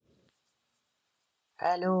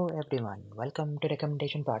Hello everyone, welcome to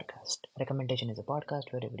Recommendation Podcast. Recommendation is a podcast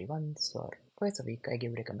where every once or twice a week I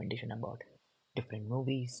give recommendation about different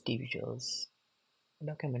movies, TV shows,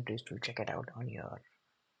 documentaries to check it out on your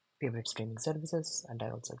favorite streaming services, and I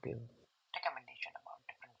also give recommendation about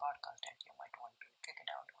different podcasts that you might want to check it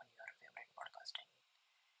out on your favorite podcasting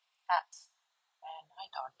apps. And I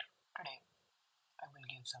thought today I will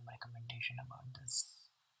give some recommendation about this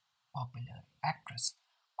popular actress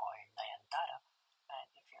called Nayanthara. And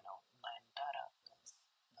if you know, Nayanthara is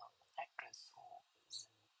the actress who is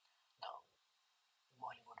in the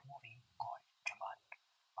Bollywood movie called Jawan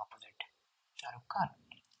opposite Shah Rukh Khan.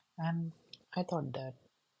 And I thought that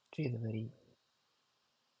she is a very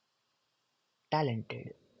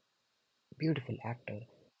talented, beautiful actor.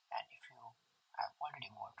 And if you have already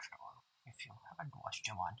watched or if you haven't watched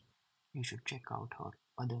Jawan, you should check out her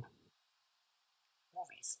other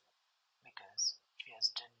movies because she has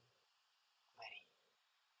done very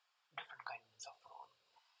different kinds of role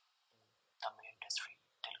in Tamil industry,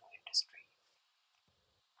 Telugu industry,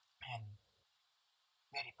 and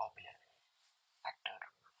very popular actor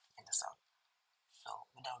in the South. So,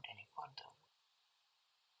 without any further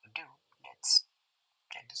ado, let's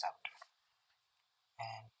check this out.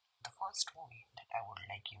 And the first movie that I would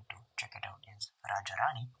like you to check it out is Raja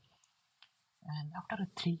Rani. And after a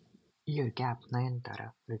 3-year gap,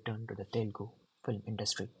 Nayanthara returned to the Telugu film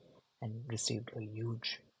industry and received a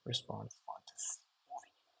huge response for this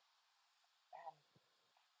movie. And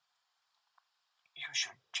you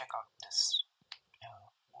should check out this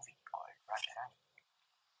movie called Raja Rani.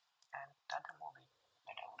 And the other movie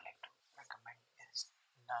that I would like to recommend is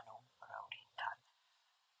Naanum Rowdy Dhaan.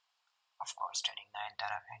 Of course, starring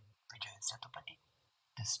Nayanthara and Vijay Sethupathi.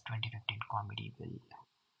 This 2015 comedy will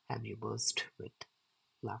have you burst with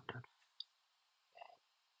laughter.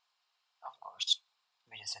 Of course,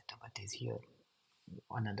 Vijay Sethupathi is here,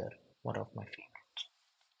 another one of my favorite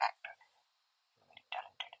actor, a very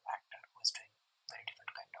talented actor who is doing very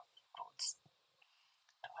different kind of roles.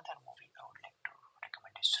 The other movie I would like to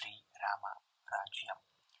recommend is Rama Rajyam,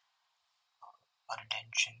 a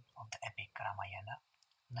retention of the epic Ramayana.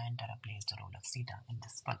 Nayanthara plays the role of Sita in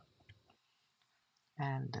this film.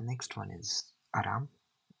 And the next one is Aramm.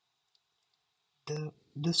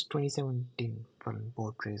 This 2017 film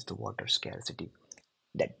portrays the water scarcity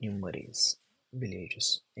that numerous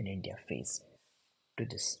villages in India face to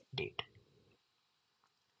this date.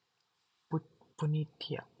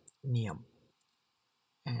 Puthiya Niyamam,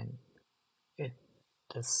 and it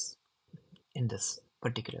this in this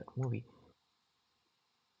particular movie,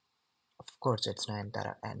 of course, it's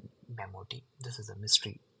Nayanthara and Mammootty. This is a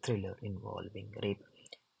mystery thriller involving rape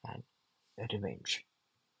and revenge.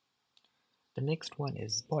 The next one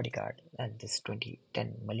is Bodyguard, and this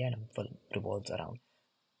 2010 Malayalam film revolves around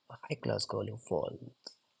a high-class girl who falls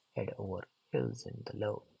head over heels in the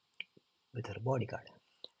love with her bodyguard.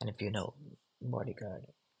 And if you know Bodyguard,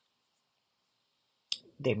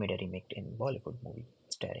 they made a remake in Bollywood movie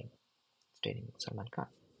starring Salman Khan.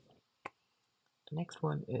 The next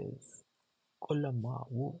one is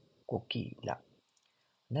Kolamaavu Kokila.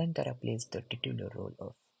 Nayanthara plays the titular role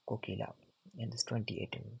of Kokila in this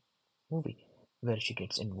 2018 movie, where she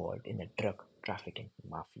gets involved in the drug trafficking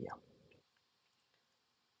mafia.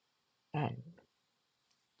 And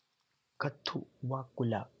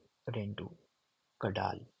Kaathuvaakula Rendu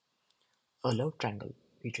Kaadhal, a love triangle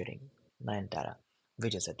featuring Nayanthara,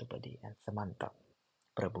 Vijay Sethupathi, and Samantha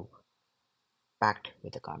Prabhu, packed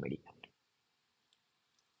with a comedy.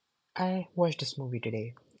 I watched this movie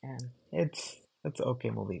today, and it's an okay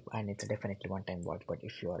movie, and it's definitely one-time watch. But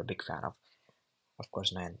if you are a big fan of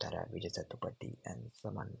course, Nayanthara, Vijay Sethupathi, and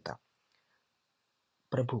Samantha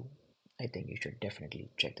Prabhu, I think you should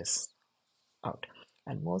definitely check this out.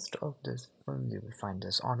 And most of this films you will find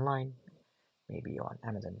this online, maybe on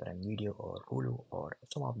Amazon Prime Video or Hulu, or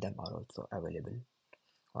some of them are also available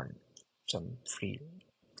on some free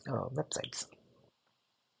websites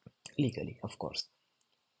legally, of course.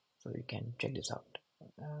 So you can check this out.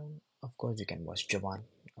 Of course, you can watch Jawan.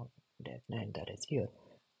 That is here.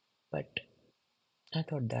 But I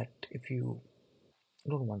thought that if you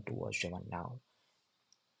don't want to watch Jawan now,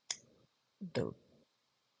 the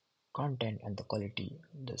content and the quality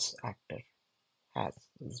this actor has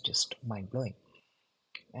is just mind blowing.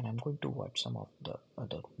 And I'm going to watch some of the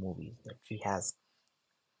other movies that she has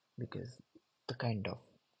because the kind of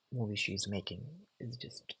movie she's making is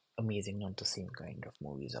just amazing. Not the same kind of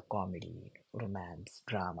movies, a comedy, romance,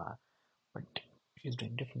 drama, but she's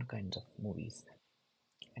doing different kinds of movies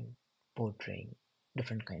and portraying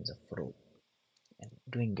different kinds of role and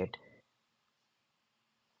doing it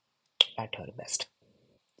at her best.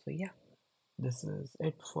 So yeah, this is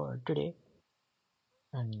it for today,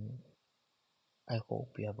 and I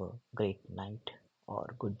hope you have a great night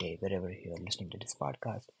or good day wherever you are listening to this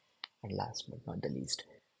podcast. And last but not the least,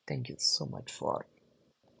 thank you so much for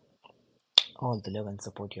all the love and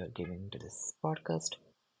support you are giving to this podcast.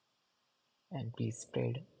 And please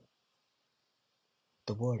spread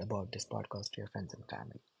the word about this podcast to your friends and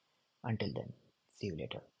family. Until then, see you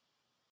later.